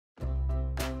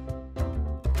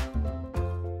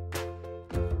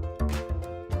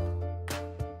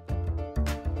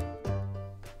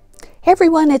Hey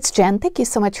everyone, it's Jen. Thank you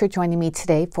so much for joining me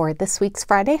today for this week's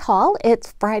Friday haul.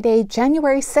 It's Friday,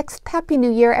 January 6th. Happy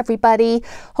New Year, everybody.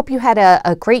 Hope you had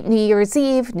a great New Year's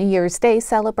Eve, New Year's Day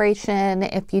celebration,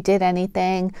 if you did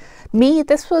anything. Me,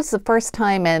 this was the first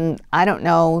time in, I don't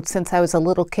know, since I was a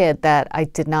little kid that I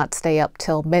did not stay up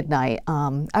till midnight.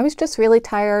 I was just really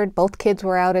tired. Both kids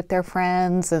were out at their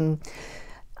friends and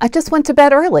I just went to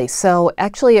bed early. So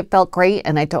actually it felt great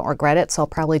and I don't regret it. So I'll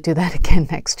probably do that again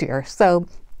next year. So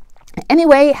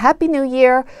anyway, Happy New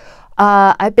Year.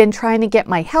 I've been trying to get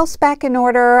my house back in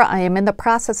order. I am in the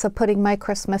process of putting my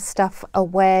Christmas stuff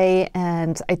away,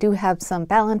 and I do have some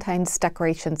Valentine's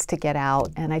decorations to get out,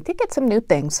 and I did get some new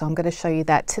things, so I'm going to show you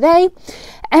that today,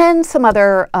 and some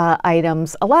other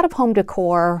items, a lot of home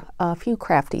decor, a few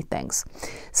crafty things.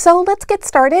 So let's get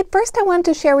started. First, I wanted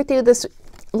to share with you this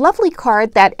lovely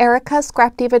card that Erica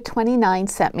Scrap Diva 29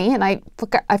 sent me, and I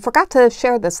forgot to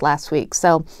share this last week,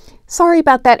 so sorry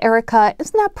about that, Erica.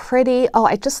 Isn't that pretty? Oh,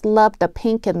 I just love the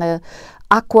pink and the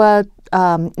aqua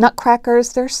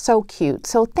nutcrackers. They're so cute.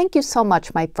 So thank you so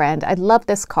much, my friend. I love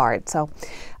this card. So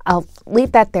I'll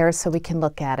leave that there so we can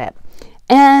look at it.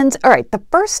 And all right, the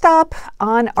first stop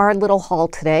on our little haul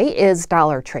today is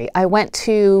Dollar Tree. I went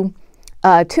to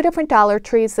two different Dollar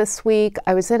Trees this week.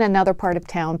 I was in another part of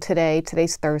town today.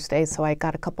 Today's Thursday, so I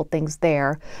got a couple things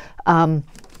there.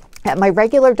 At my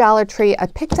regular Dollar Tree, I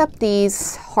picked up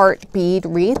these heart bead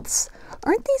wreaths.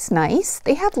 Aren't these nice?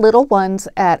 They have little ones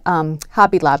at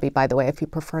Hobby Lobby, by the way, if you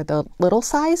prefer the little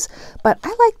size. But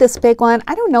I like this big one.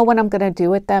 I don't know what I'm going to do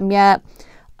with them yet.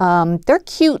 They're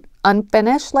cute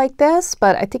unfinished like this,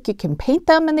 but I think you can paint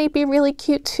them and they'd be really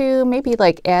cute too. Maybe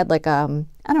like add like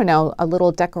I don't know, a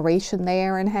little decoration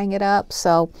there and hang it up.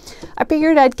 So I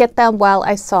figured I'd get them while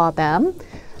I saw them.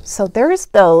 So there's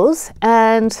those.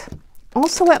 And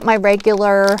also at my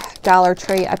regular Dollar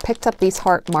Tree, I picked up these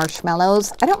heart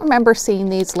marshmallows. I don't remember seeing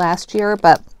these last year,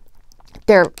 but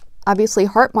they're obviously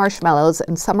heart marshmallows,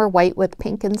 and some are white with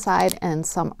pink inside and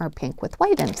some are pink with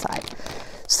white inside.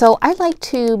 So I like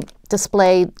to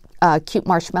display cute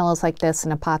marshmallows like this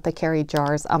in apothecary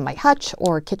jars on my hutch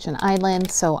or kitchen island,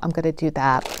 so I'm going to do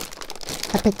that.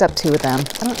 I picked up two of them.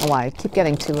 I don't know why, I keep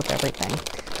getting two of everything.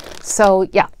 So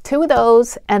yeah, two of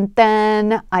those. And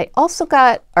then I also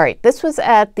got, all right, this was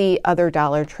at the other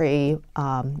Dollar Tree,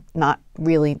 not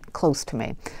really close to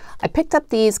me. I picked up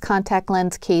these contact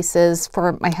lens cases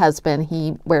for my husband.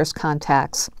 He wears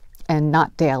contacts and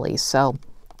not daily. So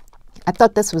I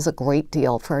thought this was a great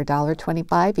deal for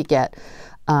 $1.25. You get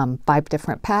 5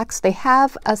 different packs. They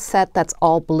have a set that's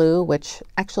all blue, which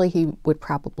actually he would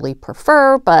probably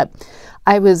prefer, but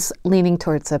I was leaning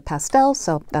towards a pastel,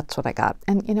 so that's what I got.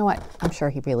 And you know what? I'm sure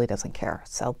he really doesn't care.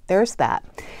 So there's that.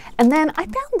 And then I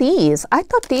found these. I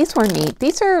thought these were neat.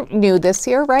 These are new this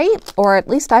year, right? Or at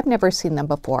least I've never seen them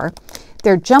before.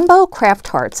 They're jumbo craft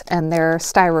hearts and they're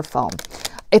styrofoam.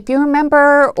 If you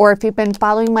remember, or if you've been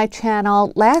following my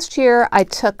channel, last year I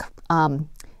took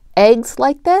eggs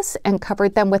like this and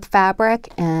covered them with fabric,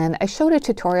 and I showed a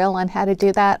tutorial on how to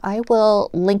do that. I will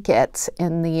link it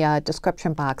in the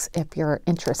description box if you're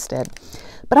interested.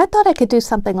 But I thought I could do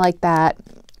something like that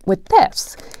with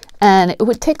this, and it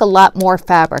would take a lot more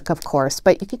fabric, of course,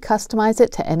 but you could customize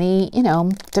it to any, you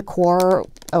know, decor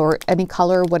or any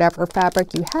color, whatever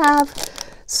fabric you have.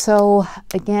 So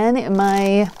again, in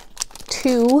my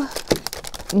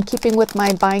in keeping with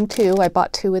my buying two, I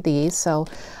bought 2 of these, so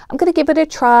I'm going to give it a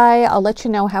try. I'll let you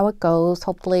know how it goes.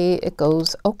 Hopefully it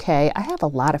goes okay. I have a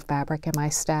lot of fabric in my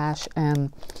stash,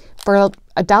 and for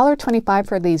 $1.25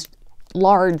 for these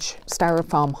large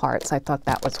styrofoam hearts, I thought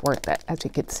that was worth it. As you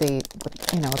can see,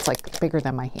 you know, it's like bigger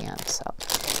than my hand. So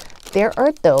there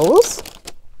are those.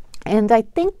 And I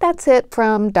think that's it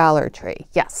from Dollar Tree.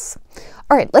 Yes.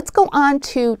 All right, let's go on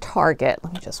to Target.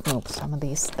 Let me just move some of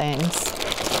these things.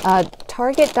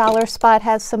 Target Dollar Spot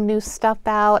has some new stuff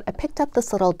out. I picked up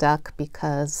this little duck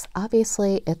because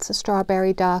obviously it's a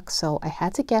strawberry duck, so I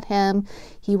had to get him.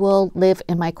 He will live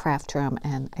in my craft room,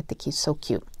 and I think he's so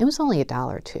cute. It was only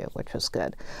 $1 too, which was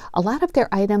good. A lot of their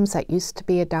items that used to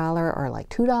be $1 are like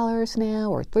 $2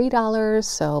 now or $3,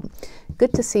 so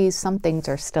good to see some things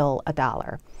are still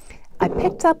 $1. I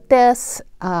picked up this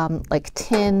like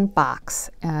tin box,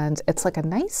 and it's like a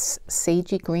nice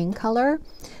sagey green color.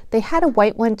 They had a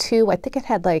white one too. I think it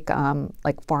had like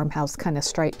farmhouse kind of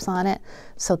stripes on it.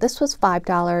 So this was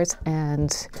 $5,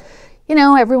 and you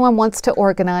know, everyone wants to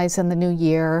organize in the new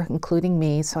year, including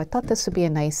me. So I thought this would be a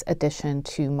nice addition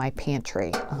to my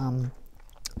pantry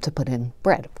to put in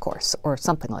bread, of course, or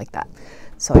something like that.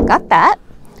 So I got that.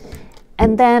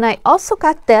 And then I also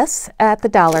got this at the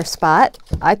dollar spot.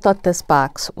 I thought this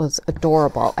box was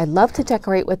adorable. I love to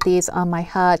decorate with these on my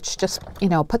hutch, just, you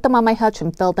know, put them on my hutch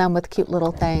and fill them with cute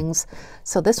little things.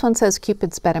 So this one says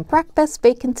Cupid's Bed and Breakfast,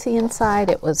 vacancy inside.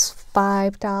 It was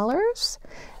 $5.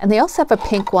 And they also have a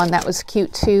pink one that was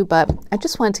cute too, but I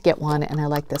just wanted to get one and I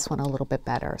like this one a little bit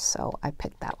better. So I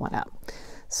picked that one up.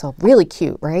 So really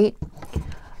cute, right?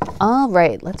 All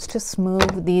right, let's just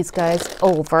move these guys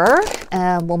over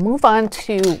and we'll move on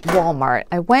to Walmart.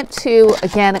 I went to,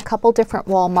 again, a couple different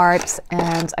Walmarts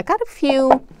and I got a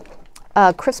few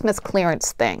Christmas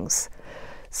clearance things.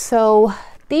 So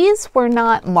these were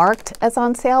not marked as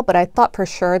on sale, but I thought for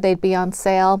sure they'd be on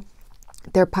sale.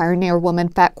 They're Pioneer Woman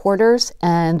fat quarters,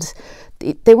 and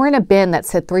they were in a bin that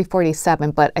said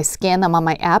 $3.47, but I scanned them on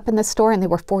my app in the store and they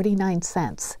were 49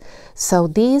 cents. So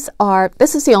this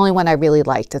is the only one I really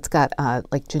liked. It's got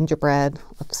like gingerbread.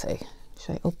 Let's see,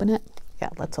 should I open it? Yeah,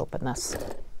 let's open this.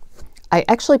 I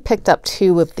actually picked up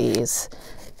 2 of these.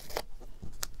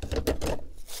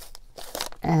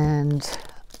 And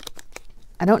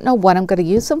I don't know what I'm going to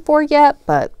use them for yet,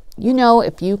 but you know,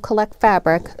 if you collect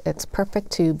fabric, it's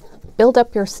perfect to build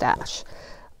up your stash.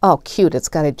 Oh, cute. It's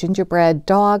got a gingerbread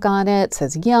dog on it. It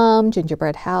says yum,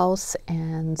 gingerbread house,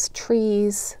 and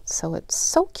trees. So it's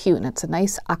so cute, and it's a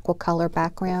nice aqua color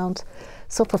background.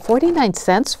 So for 49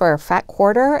 cents for a fat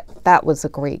quarter, that was a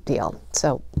great deal.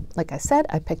 So like I said,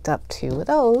 I picked up 2 of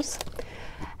those.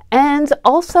 And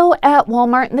also at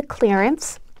Walmart in the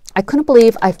clearance, I couldn't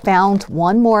believe I found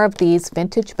one more of these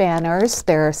vintage banners.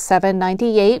 They're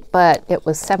 $7.98, but it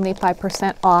was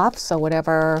 75% off. So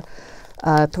whatever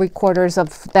 3/4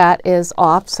 of that is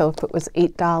off. So if it was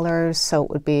 $8, so it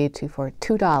would be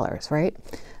 $2, right?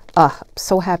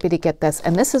 So happy to get this.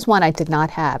 And this is one I did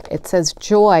not have. It says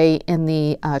Joy in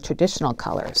the traditional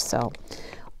colors. So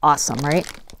awesome, right?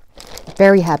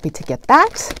 Very happy to get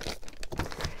that.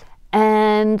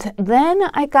 And then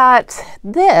I got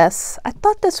this. I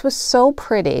thought this was so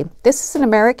pretty. This is an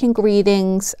American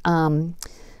Greetings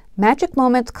Magic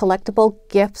Moments collectible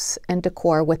gifts and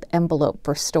decor with envelope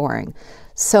for storing.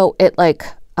 So it like,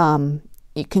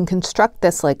 you can construct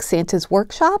this like Santa's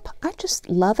workshop. I just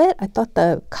love it. I thought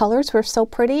the colors were so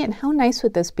pretty, and how nice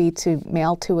would this be to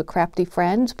mail to a crafty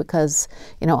friend, because,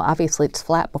 you know, obviously it's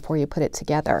flat before you put it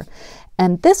together.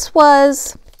 And this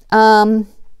was,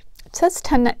 it says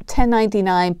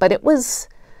 $10.99, but it was,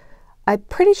 I'm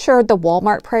pretty sure the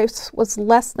Walmart price was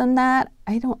less than that.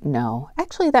 I don't know.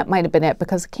 Actually, that might have been it,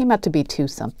 because it came out to be $2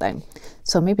 something.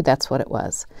 So maybe that's what it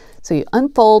was. So you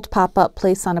unfold, pop up,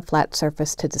 place on a flat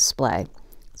surface to display.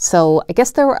 So I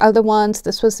guess there were other ones.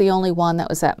 This was the only one that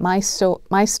was at my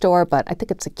store, but I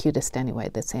think it's the cutest anyway,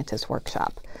 the Santa's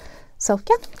Workshop. So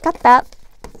yeah, got that.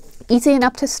 Easy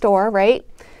enough to store, right?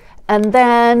 And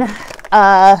then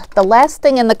the last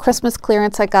thing in the Christmas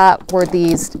clearance I got were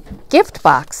these gift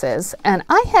boxes. And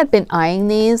I had been eyeing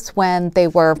these when they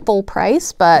were full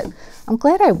price, but I'm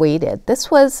glad I waited. This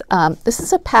is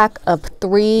a pack of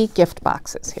 3 gift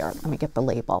boxes here. Let me get the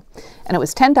label. And it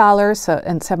was $10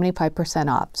 and 75%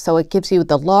 off. So it gives you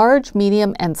the large,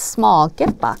 medium, and small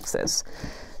gift boxes.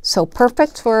 So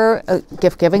perfect for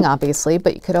gift giving, obviously,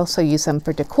 but you could also use them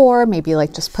for decor, maybe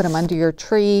like just put them under your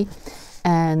tree.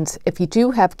 And if you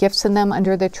do have gifts in them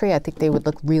under the tree, I think they would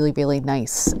look really, really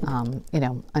nice, you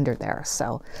know, under there.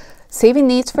 So saving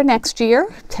these for next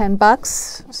year,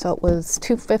 $10. So it was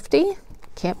 $2.50.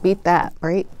 Can't beat that,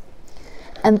 right?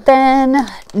 And then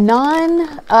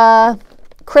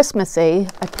non-Christmassy,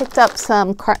 I picked up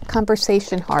some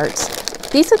conversation hearts.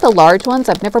 These are the large ones.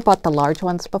 I've never bought the large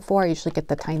ones before. I usually get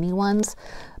the tiny ones.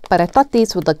 But I thought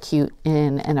these would look cute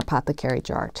in an apothecary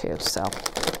jar too. So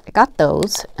I got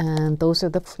those, and those are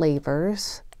the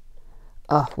flavors.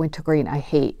 Oh, wintergreen I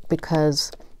hate,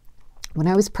 because when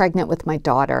I was pregnant with my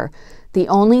daughter, the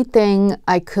only thing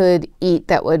I could eat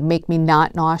that would make me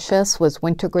not nauseous was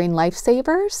wintergreen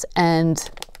Lifesavers. And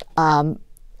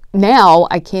now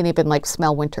I can't even like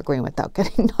smell wintergreen without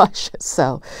getting nauseous.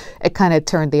 So it kind of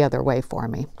turned the other way for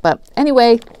me. But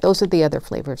anyway, those are the other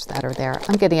flavors that are there.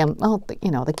 I'm getting them, well,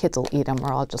 you know, the kids will eat them,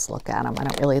 or I'll just look at them. I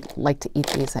don't really like to eat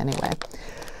these anyway.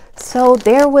 So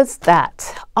there was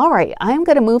that. All right, I'm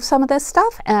going to move some of this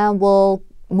stuff and we'll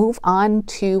move on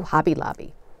to Hobby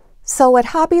Lobby. So at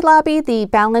Hobby Lobby, the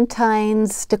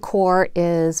Valentine's decor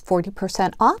is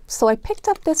 40% off. So I picked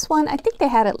up this one. I think they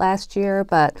had it last year,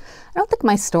 but I don't think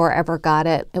my store ever got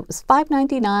it. It was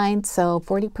 $5.99, so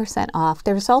 40% off.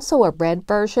 There's also a red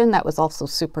version that was also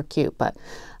super cute, but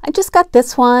I just got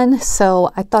this one.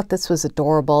 So I thought this was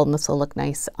adorable, and this will look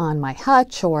nice on my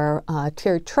hutch or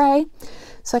tiered tray.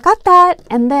 So I got that,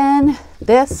 and then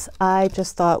this I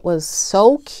just thought was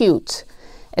so cute.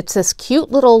 It's this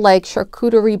cute little like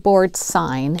charcuterie board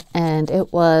sign, and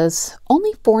it was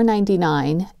only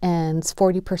 $4.99 and it's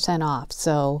 40% off.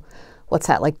 So what's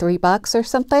that, like $3 or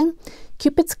something?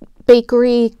 Cupid's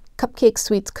Bakery, cupcakes,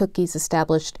 sweets, cookies,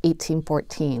 established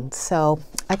 1814. So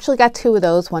I actually got 2 of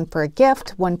those, one for a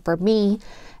gift, one for me,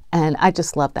 and I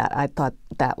just love that. I thought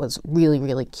that was really,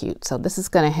 really cute. So this is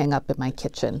going to hang up in my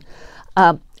kitchen.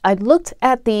 I looked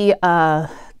at the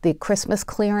Christmas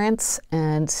clearance,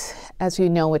 and as you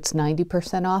know, it's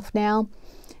 90% off now.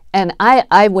 And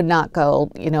I would not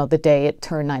go, you know, the day it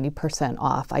turned 90%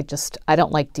 off. I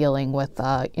don't like dealing with,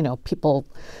 you know, people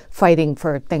fighting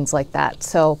for things like that.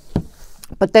 So,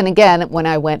 but then again, when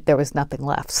I went, there was nothing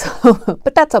left. So,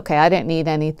 but that's okay. I didn't need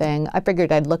anything. I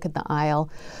figured I'd look in the aisle,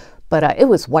 but it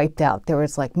was wiped out. There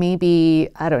was like maybe,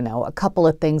 I don't know, a couple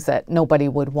of things that nobody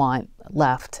would want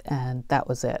left, and that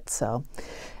was it. So,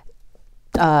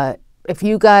 if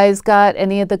you guys got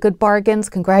any of the good bargains,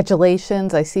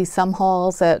 congratulations. I see some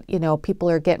hauls that, you know, people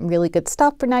are getting really good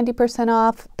stuff for 90%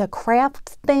 off. The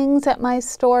craft things at my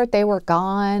store, they were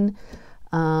gone.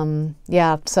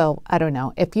 Yeah, so I don't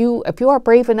know. If you are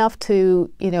brave enough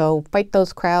to, you know, fight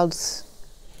those crowds,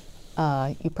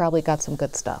 you probably got some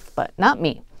good stuff, but not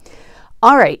me.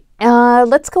 All right,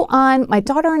 let's go on. My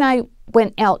daughter and I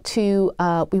went out to,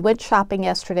 we went shopping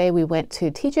yesterday. We went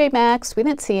to TJ Maxx. We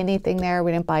didn't see anything there.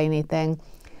 We didn't buy anything.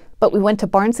 But we went to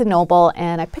Barnes & Noble,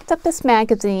 and I picked up this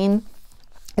magazine.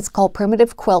 It's called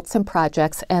Primitive Quilts and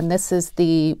Projects, and this is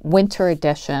the winter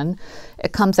edition.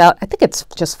 It comes out, I think it's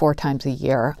just 4 times a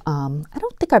year. I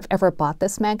don't think I've ever bought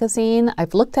this magazine.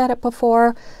 I've looked at it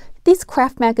before. These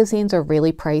craft magazines are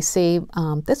really pricey.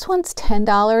 This one's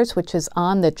 $10, which is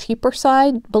on the cheaper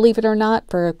side, believe it or not,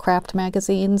 for craft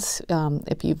magazines.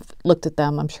 If you've looked at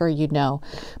them, I'm sure you know.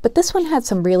 But this one had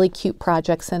some really cute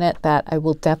projects in it that I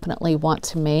will definitely want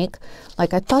to make.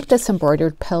 Like, I thought this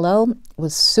embroidered pillow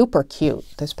was super cute.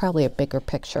 There's probably a bigger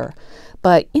picture.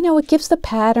 But, you know, it gives the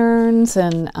patterns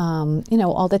and, you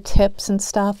know, all the tips and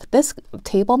stuff. This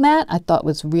table mat I thought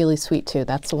was really sweet too.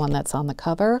 That's the one that's on the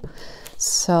cover.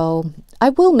 So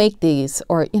I will make these,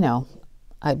 or, you know,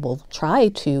 I will try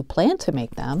to plan to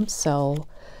make them. So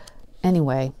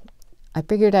anyway, I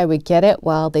figured I would get it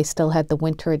while they still had the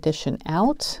winter edition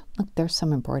out. Look, there's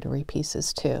some embroidery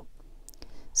pieces too.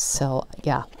 So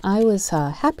yeah, I was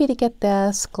happy to get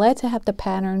this, glad to have the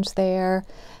patterns there.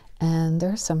 And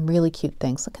there's some really cute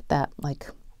things. Look at that, like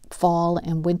fall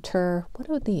and winter. What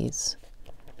are these?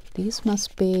 These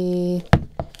must be,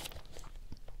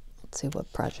 let's see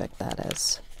what project that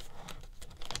is.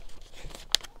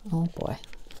 Oh boy.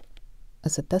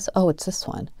 Is it this? Oh, it's this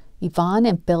one. Yvonne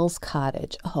and Bill's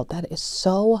Cottage. Oh, that is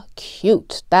so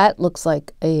cute. That looks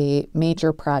like a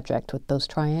major project with those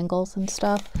triangles and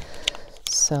stuff.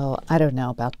 So I don't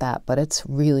know about that, but it's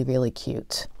really, really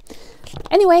cute.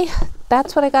 Anyway,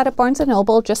 that's what I got at Barnes &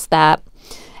 Noble, just that.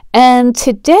 And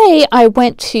today I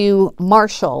went to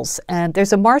Marshall's, and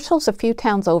there's a Marshall's a few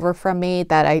towns over from me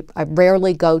that I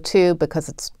rarely go to because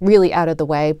it's really out of the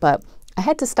way, but I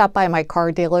had to stop by my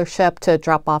car dealership to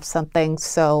drop off something,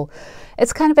 so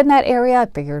it's kind of in that area. I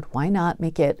figured, why not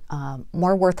make it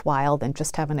more worthwhile than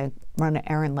just having to run an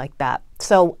errand like that.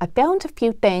 So I found a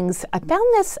few things. I found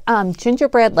this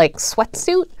gingerbread like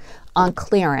sweatsuit on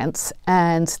clearance,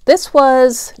 and this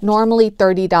was normally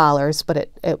 $30, but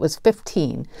it was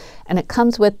 $15, and it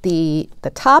comes with the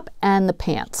top and the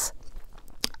pants.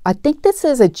 I think this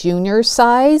is a junior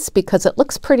size because it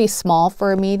looks pretty small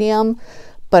for a medium,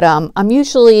 but I'm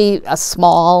usually a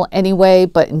small anyway,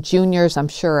 but in juniors I'm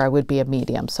sure I would be a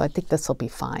medium, so I think this will be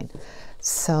fine.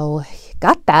 So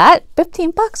got that. 15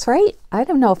 bucks, right? I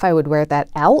don't know if I would wear that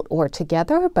out or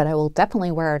together, but I will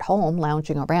definitely wear it home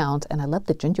lounging around. And I love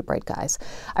the gingerbread guys.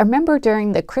 I remember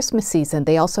during the Christmas season,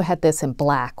 they also had this in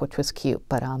black, which was cute,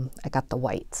 but I got the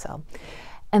white. So,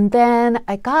 and then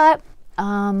I got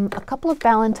a couple of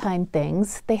Valentine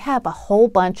things. They have a whole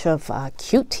bunch of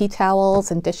cute tea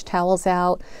towels and dish towels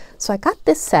out. So I got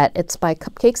this set. It's by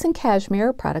Cupcakes and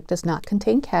Cashmere. Product does not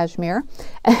contain cashmere.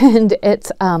 And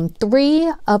it's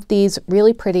 3 of these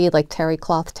really pretty like terry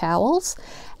cloth towels.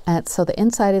 And so the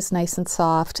inside is nice and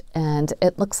soft, and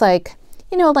it looks like,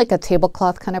 you know, like a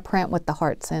tablecloth kind of print with the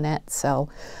hearts in it. So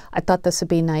I thought this would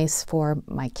be nice for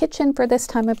my kitchen for this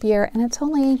time of year. And it's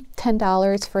only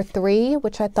 $10 for 3,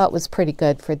 which I thought was pretty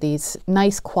good for these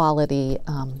nice quality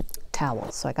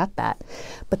towels. So I got that.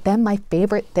 But then my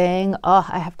favorite thing, oh,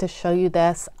 I have to show you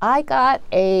this. I got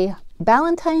a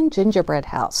Valentine gingerbread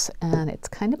house, and it's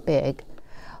kind of big.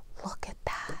 Look at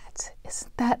that.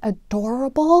 Isn't that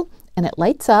adorable? And it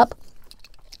lights up.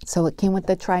 So it came with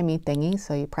the Try Me thingy,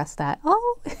 so you press that.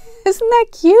 Oh, isn't that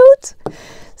cute?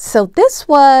 So this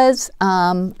was,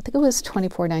 I think it was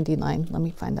 $24.99. Let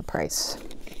me find the price.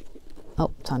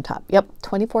 Oh, it's on top. Yep,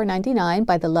 $24.99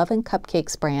 by the Love and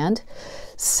Cupcakes brand.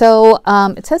 So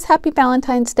it says Happy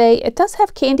Valentine's Day. It does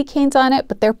have candy canes on it,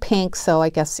 but they're pink, so I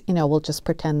guess, you know, we'll just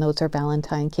pretend those are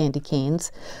Valentine candy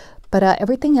canes. But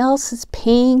everything else is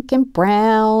pink and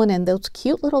brown, and those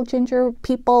cute little ginger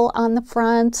people on the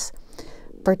front.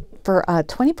 For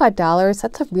 $25,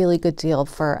 that's a really good deal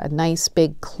for a nice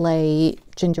big clay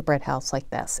gingerbread house like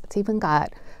this. It's even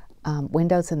got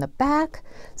windows in the back.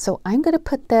 So I'm going to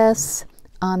put this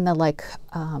on the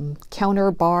counter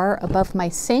bar above my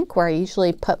sink where I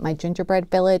usually put my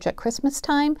gingerbread village at Christmas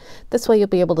time. This way you'll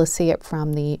be able to see it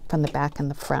from the back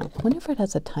and the front. I wonder if it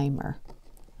has a timer.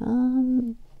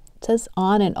 It says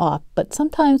on and off, but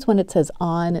sometimes when it says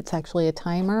on, it's actually a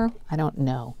timer. I don't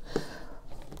know.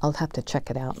 I'll have to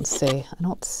check it out and see.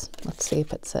 Let's see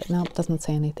if it says, no, it doesn't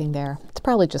say anything there. It's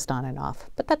probably just on and off,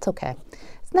 but that's okay.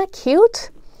 Isn't that cute?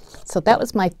 So that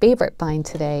was my favorite find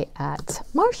today at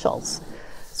Marshall's.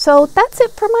 So that's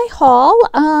it for my haul.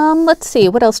 Let's see,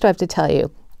 what else do I have to tell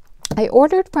you? I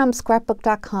ordered from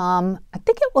scrapbook.com, I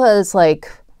think it was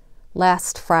like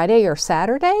last Friday or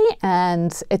Saturday,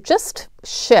 and it just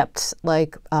shipped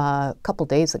like a couple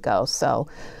days ago. So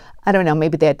I don't know,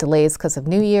 maybe they had delays because of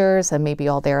New Year's and maybe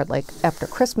all their like after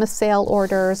Christmas sale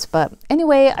orders. But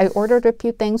anyway, I ordered a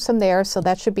few things from there, so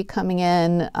that should be coming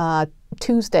in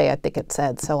Tuesday, I think it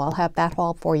said. So I'll have that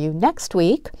haul for you next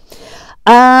week.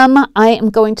 I am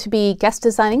going to be guest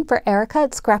designing for Erica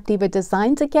at Scrap Diva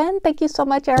Designs again. Thank you so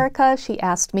much, Erica. She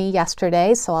asked me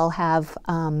yesterday, so I'll have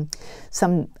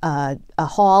a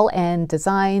haul and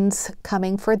designs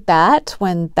coming for that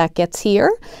when that gets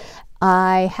here.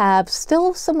 I have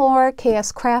still some more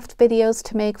KS Craft videos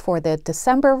to make for the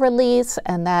December release,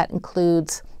 and that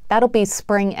includes, that'll be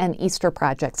spring and Easter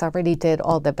projects. I already did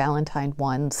all the Valentine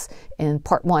ones in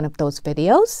part 1 of those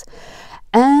videos.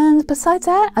 And besides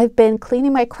that, I've been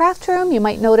cleaning my craft room. You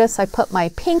might notice I put my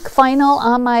pink vinyl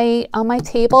on my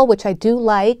table, which I do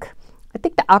like. I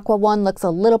think the aqua one looks a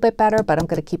little bit better, but I'm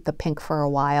going to keep the pink for a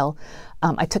while.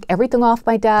 I took everything off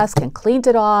my desk and cleaned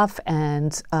it off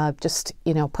and just,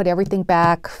 you know, put everything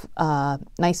back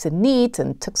nice and neat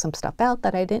and took some stuff out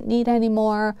that I didn't need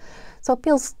anymore. So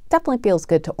it definitely feels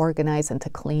good to organize and to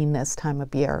clean this time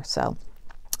of year. So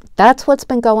that's what's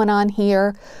been going on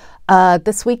here.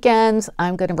 This weekend,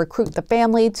 I'm going to recruit the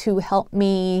family to help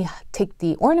me take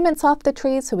the ornaments off the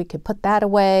tree so we can put that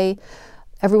away.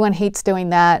 Everyone hates doing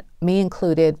that, me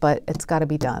included, but it's got to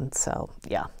be done. So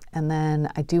yeah. And then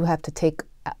I do have to take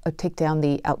down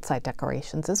the outside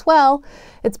decorations as well.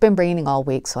 It's been raining all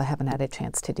week, so I haven't had a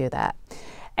chance to do that.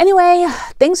 Anyway,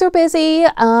 things are busy.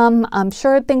 I'm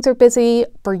sure things are busy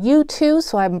for you too.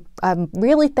 So I'm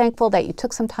really thankful that you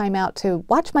took some time out to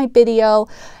watch my video.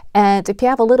 And if you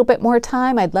have a little bit more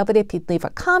time, I'd love it if you'd leave a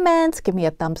comment, give me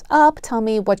a thumbs up, tell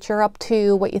me what you're up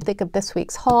to, what you think of this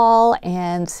week's haul.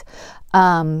 And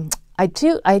I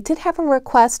did have a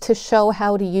request to show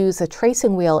how to use a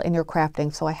tracing wheel in your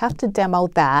crafting, so I have to demo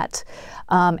that.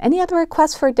 Any other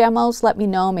requests for demos, let me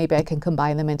know. Maybe I can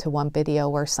combine them into one video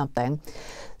or something.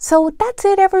 So that's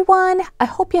it, everyone. I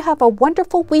hope you have a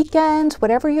wonderful weekend,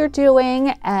 whatever you're doing,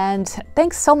 and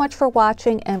thanks so much for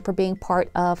watching and for being part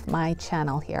of my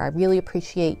channel here. I really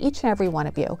appreciate each and every one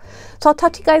of you. So I'll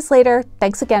talk to you guys later.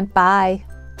 Thanks again. Bye.